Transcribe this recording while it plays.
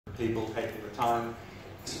people taking the time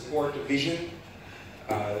to support a vision,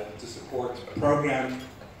 to support a program,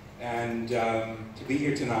 and to be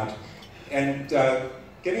here tonight. And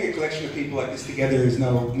getting a collection of people like this together is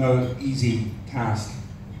no easy task.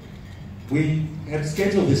 We had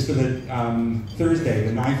scheduled this for the Thursday,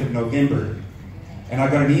 the 9th of November, and I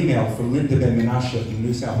got an email from Linda Ben Menashe from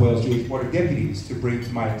New South Wales Jewish Board of Deputies to bring to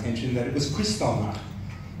my attention that it was Kristallnacht,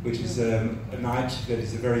 which is a night that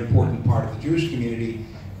is a very important part of the Jewish community,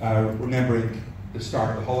 remembering the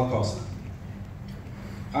start of the Holocaust.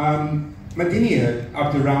 Madinia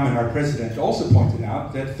Abdurrahman, our president, also pointed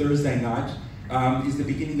out that Thursday night is the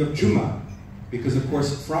beginning of Jummah, because of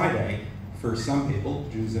course Friday, for some people,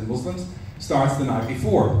 Jews and Muslims, starts the night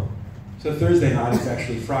before. So Thursday night is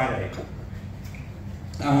actually Friday.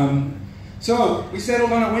 So we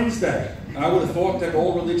settled on a Wednesday. I would have thought that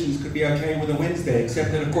all religions could be okay with a Wednesday,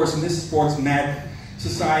 except that of course in this sports mad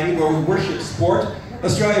society where we worship sport,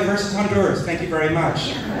 Australia versus Honduras, thank you very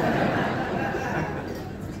much.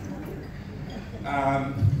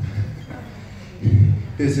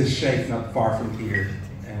 There's a sheikh not far from here,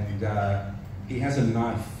 and he has a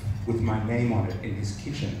knife with my name on it in his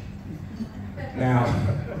kitchen. Now,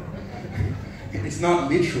 it's not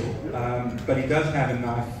literal, but he does have a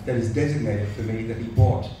knife that is designated for me that he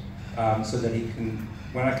bought, so that he can,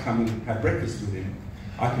 when I come and have breakfast with him,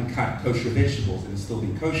 I can cut kosher vegetables and still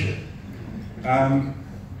be kosher. And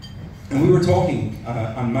we were talking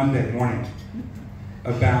on Monday morning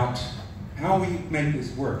about how we make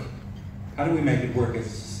this work. How do we make it work as a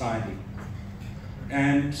society?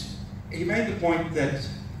 And he made the point that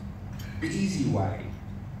the easy way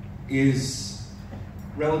is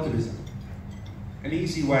relativism. An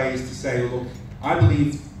easy way is to say, look, I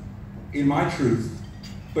believe in my truth,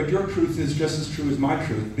 but your truth is just as true as my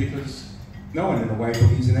truth, because no one in a way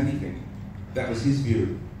believes in anything. That was his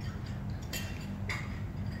view.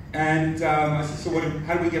 And I said, so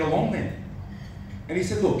how do we get along then? And he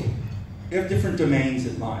said, look, we have different domains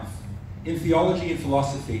in life. In theology and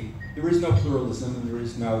philosophy, there is no pluralism and there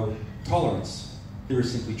is no tolerance. There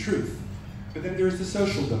is simply truth. But then there is the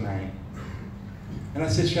social domain. And I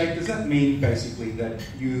said, Sheikh, does that mean basically that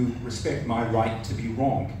you respect my right to be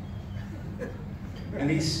wrong?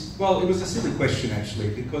 And well, it was a silly question actually,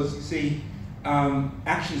 because you see,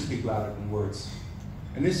 actions speak louder than words.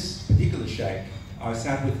 And this particular Sheikh, I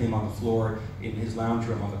sat with him on the floor in his lounge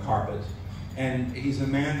room on the carpet, and he's a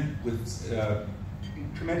man with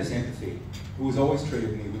tremendous empathy, who has always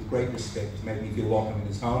treated me with great respect, made me feel welcome in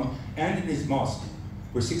his home and in his mosque,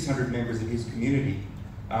 where 600 members of his community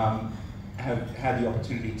have had the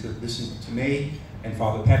opportunity to listen to me and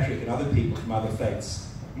Father Patrick and other people from other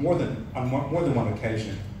faiths on more than one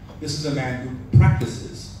occasion. This is a man who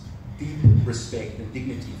practices deep respect and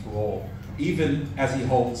dignity for all, even as he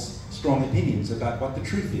holds strong opinions about what the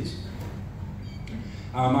truth is.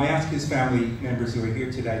 I asked his family members who are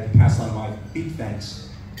here today to pass on my big thanks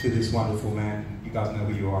to this wonderful man. You guys know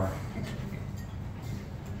who you are.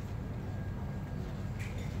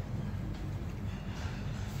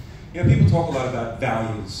 You know, people talk a lot about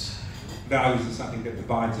values. Values is something that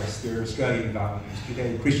divides us. There are Australian values,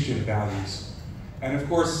 Judeo-Christian values. And of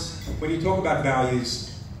course, when you talk about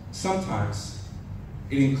values, sometimes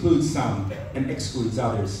it includes some and excludes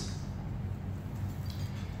others.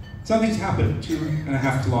 Something's happened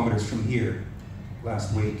 2.5 kilometers from here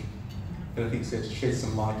last week that I think shed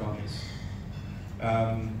some light on this.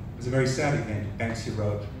 It was a very sad event at Banksia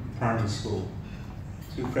Road Primary School.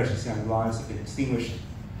 2 precious young lives have been extinguished.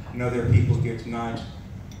 I know there are people here tonight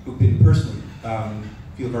who've been personally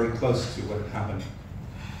feel very close to what happened.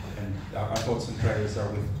 And our thoughts and prayers are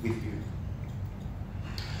with you.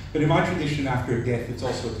 But in my tradition, after a death, it's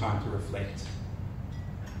also a time to reflect.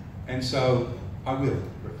 And so I will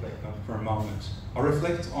reflect on for a moment. I'll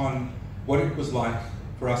reflect on what it was like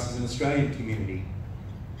for us as an Australian community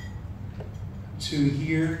to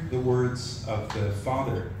hear the words of the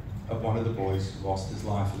father of one of the boys who lost his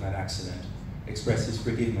life in that accident express his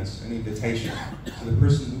forgiveness and invitation to the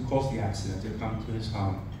person who caused the accident to come to his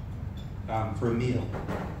home for a meal.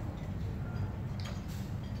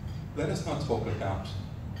 Let us not talk about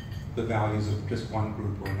the values of just one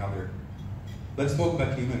group or another. Let's talk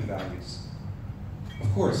about human values.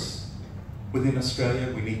 Of course, within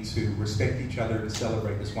Australia, we need to respect each other to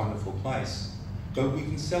celebrate this wonderful place. But we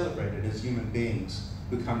can celebrate it as human beings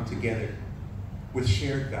who come together with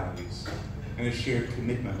shared values and a shared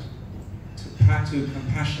commitment to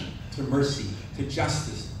compassion, to mercy, to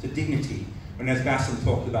justice, to dignity. And as Bassem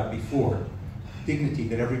talked about before, dignity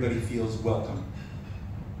that everybody feels welcome.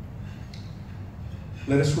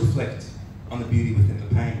 Let us reflect on the beauty within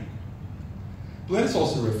the pain. But let us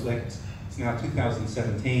also reflect, it's now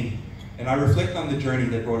 2017, and I reflect on the journey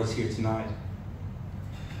that brought us here tonight.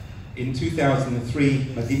 In 2003,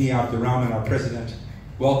 Madini Abdurrahman, our president,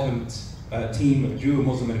 welcomed a team of Jew,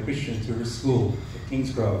 Muslim, and Christian to her school at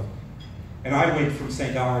Kingsgrove. And I went from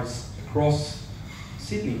St. Ives across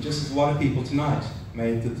Sydney, just as a lot of people tonight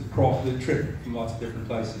made the trip from lots of different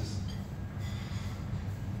places.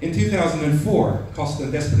 In 2004, Costa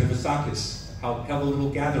and Despot Vasakis held a little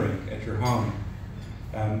gathering at your home.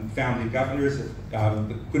 Founding governors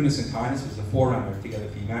of Goodness and Kindness was the forerunner of Together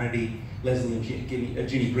for Humanity. Leslie and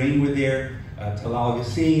Ginny Green were there, Talal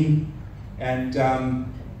Yassin, and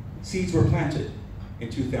seeds were planted in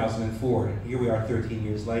 2004. Here we are 13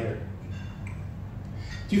 years later.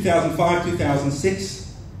 2005,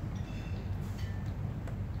 2006,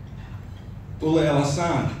 Ullah El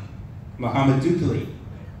Hassan, Mohammed Dukali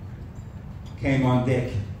came on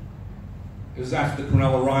deck. It was after the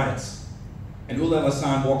Cronulla riots, and Ullah El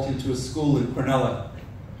Hassan walked into a school in Cronulla,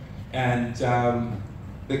 and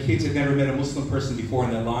the kids had never met a Muslim person before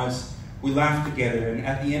in their lives. We laughed together, and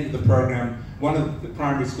at the end of the program, one of the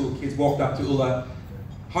primary school kids walked up to Ullah,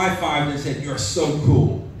 high-fived and said, "You're so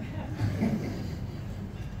cool."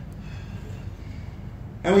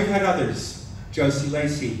 And we've had others. Josie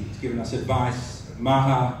Lacey has given us advice,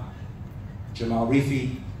 Maha, Jamal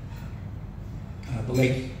Rifi, the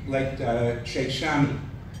late Sheikh Shami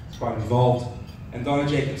was quite involved, and Donna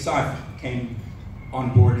Jacob Seif came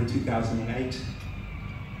on board in 2008.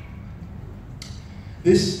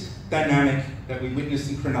 This dynamic that we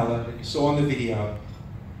witnessed in Cronulla, that you saw on the video,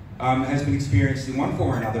 has been experienced in one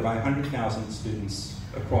form or another by 100,000 students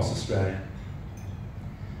across Australia.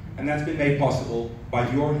 And that's been made possible by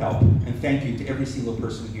your help, and thank you to every single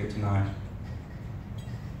person here tonight.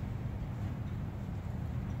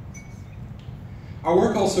 Our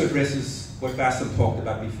work also addresses what Bassem talked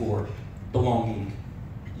about before, belonging.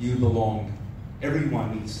 You belong.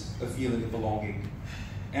 Everyone needs a feeling of belonging.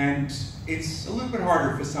 And it's a little bit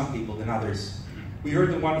harder for some people than others. We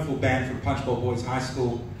heard the wonderful band from Punchbowl Boys High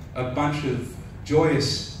School, a bunch of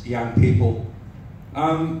joyous young people.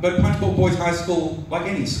 But Punchbowl Boys High School, like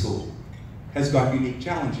any school, has got unique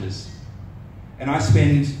challenges. And I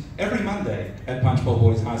spend every Monday at Punchbowl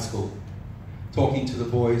Boys High School talking to the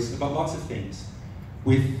boys about lots of things.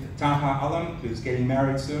 With Taha Alam, who's getting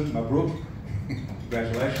married soon, Mabruk,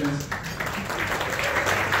 congratulations.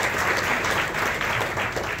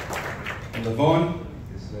 And Levon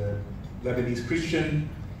is a Lebanese Christian,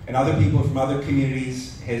 and other people from other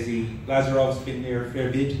communities. Hezi Lazarov's been there a fair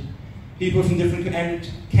bit. People from different, and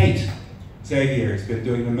Kate Xavier has been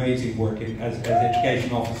doing amazing work as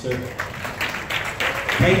education officer.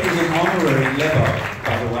 Kate is an honorary Lebo,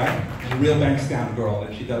 by the way, and a real Bankstown girl,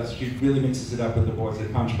 and she really mixes it up with the boys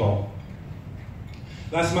at Punchbowl.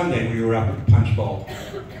 Last Monday we were up at Punchbowl,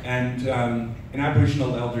 and an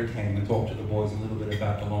Aboriginal elder came and talked to the boys a little bit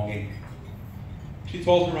about belonging. She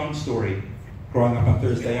told her own story, growing up on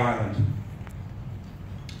Thursday Island.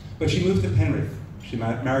 But she moved to Penrith. She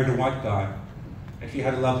married a white guy, and she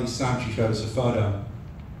had a lovely son. She showed us a photo,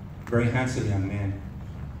 a very handsome young man.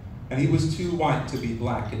 And he was too white to be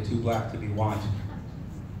black and too black to be white,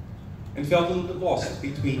 and felt a little bit lost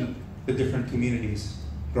between the different communities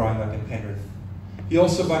growing up in Penrith. He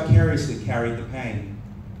also vicariously carried the pain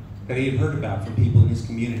that he had heard about from people in his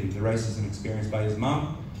community, the racism experienced by his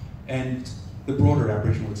mum, and the broader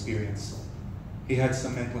Aboriginal experience. He had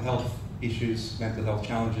some mental health issues, mental health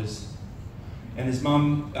challenges, and his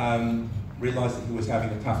mum realized that he was having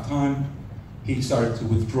a tough time. He started to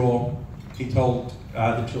withdraw. He told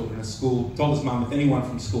the children at school, told his mum, if anyone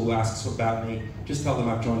from school asks about me, just tell them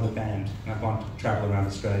I've joined the band and I've gone to travel around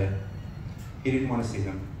Australia. He didn't want to see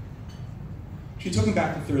them. She took him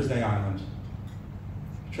back to Thursday Island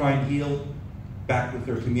to try and heal back with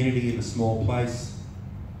her community in a small place.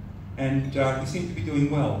 And he seemed to be doing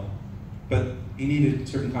well, but he needed a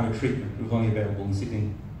certain kind of treatment. It was only available in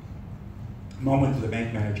Sydney. Mum went to the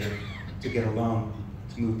bank manager to get a loan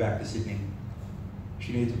to move back to Sydney.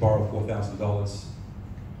 She needed to borrow $4,000.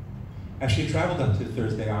 As she traveled up to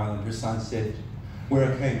Thursday Island, her son said, "We're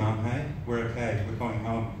okay, Mum, hey? We're okay, we're going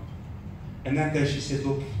home." And that day she said,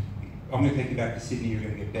 "Look, I'm going to take you back to Sydney, you're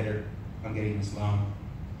going to get better. I'm getting this loan."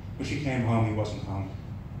 When she came home, he wasn't home.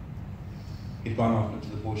 He'd gone off into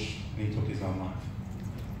the bush and he took his own life.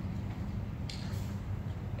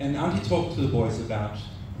 And Auntie talked to the boys about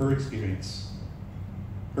her experience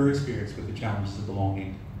with the challenges of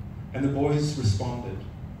belonging. And the boys responded.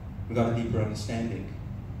 We got a deeper understanding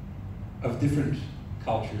of different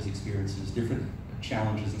cultures' experiences, different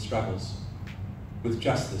challenges and struggles with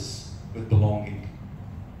justice, with belonging.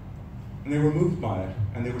 And they were moved by it,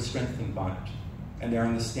 and they were strengthened by it. and their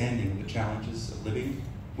understanding of the challenges of living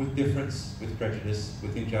with difference, with prejudice,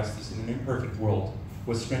 with injustice in an imperfect world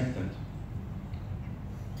was strengthened.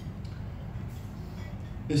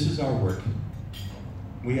 This is our work.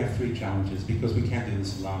 We have 3 challenges because we can't do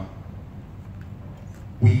this alone.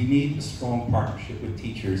 We need a strong partnership with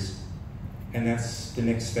teachers, and that's the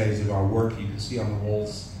next phase of our work. You can see on the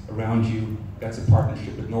walls around you, that's a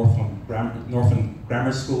partnership with Northland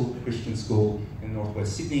Grammar School, a Christian school in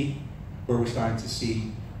northwest Sydney, where we're starting to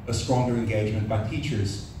see a stronger engagement by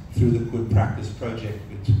teachers through the Good Practice project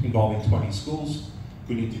involving 20 schools.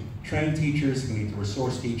 We need to train teachers, we need to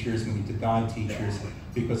resource teachers, we need to guide teachers,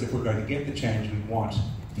 because if we're going to get the change we want,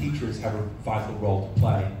 teachers have a vital role to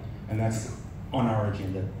play, and that's on our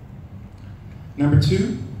agenda. Number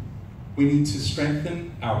 2, we need to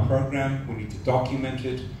strengthen our program, we need to document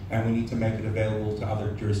it, and we need to make it available to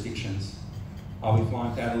other jurisdictions. I'll be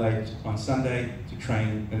flying to Adelaide on Sunday to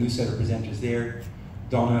train a new set of presenters there.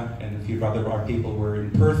 Donna and a few other of our people were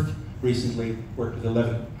in Perth recently, worked with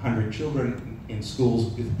 1,100 children in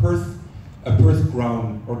schools with Perth, a Perth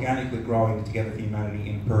grown, organically growing Together for Humanity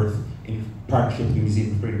in Perth in partnership with the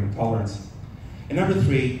Museum of Freedom and Tolerance. And number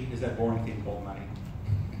 3 is that boring thing called money.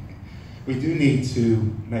 We do need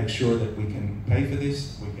to make sure that we can pay for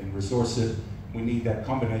this, we can resource it. We need that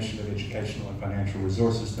combination of educational and financial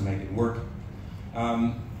resources to make it work.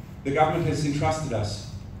 The government has entrusted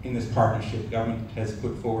us in this partnership. The government has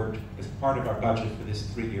put forward, as part of our budget for this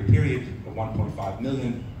 3-year period, of 1.5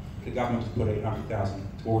 million. The government has put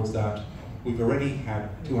 800,000 towards that. We've already had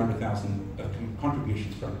 200,000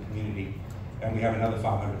 contributions from the community, and we have another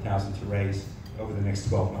 500,000 to raise over the next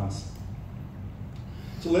 12 months.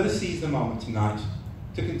 So let us seize the moment tonight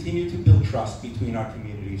to continue to build trust between our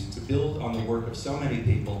communities, to build on the work of so many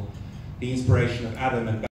people, the inspiration of Adam and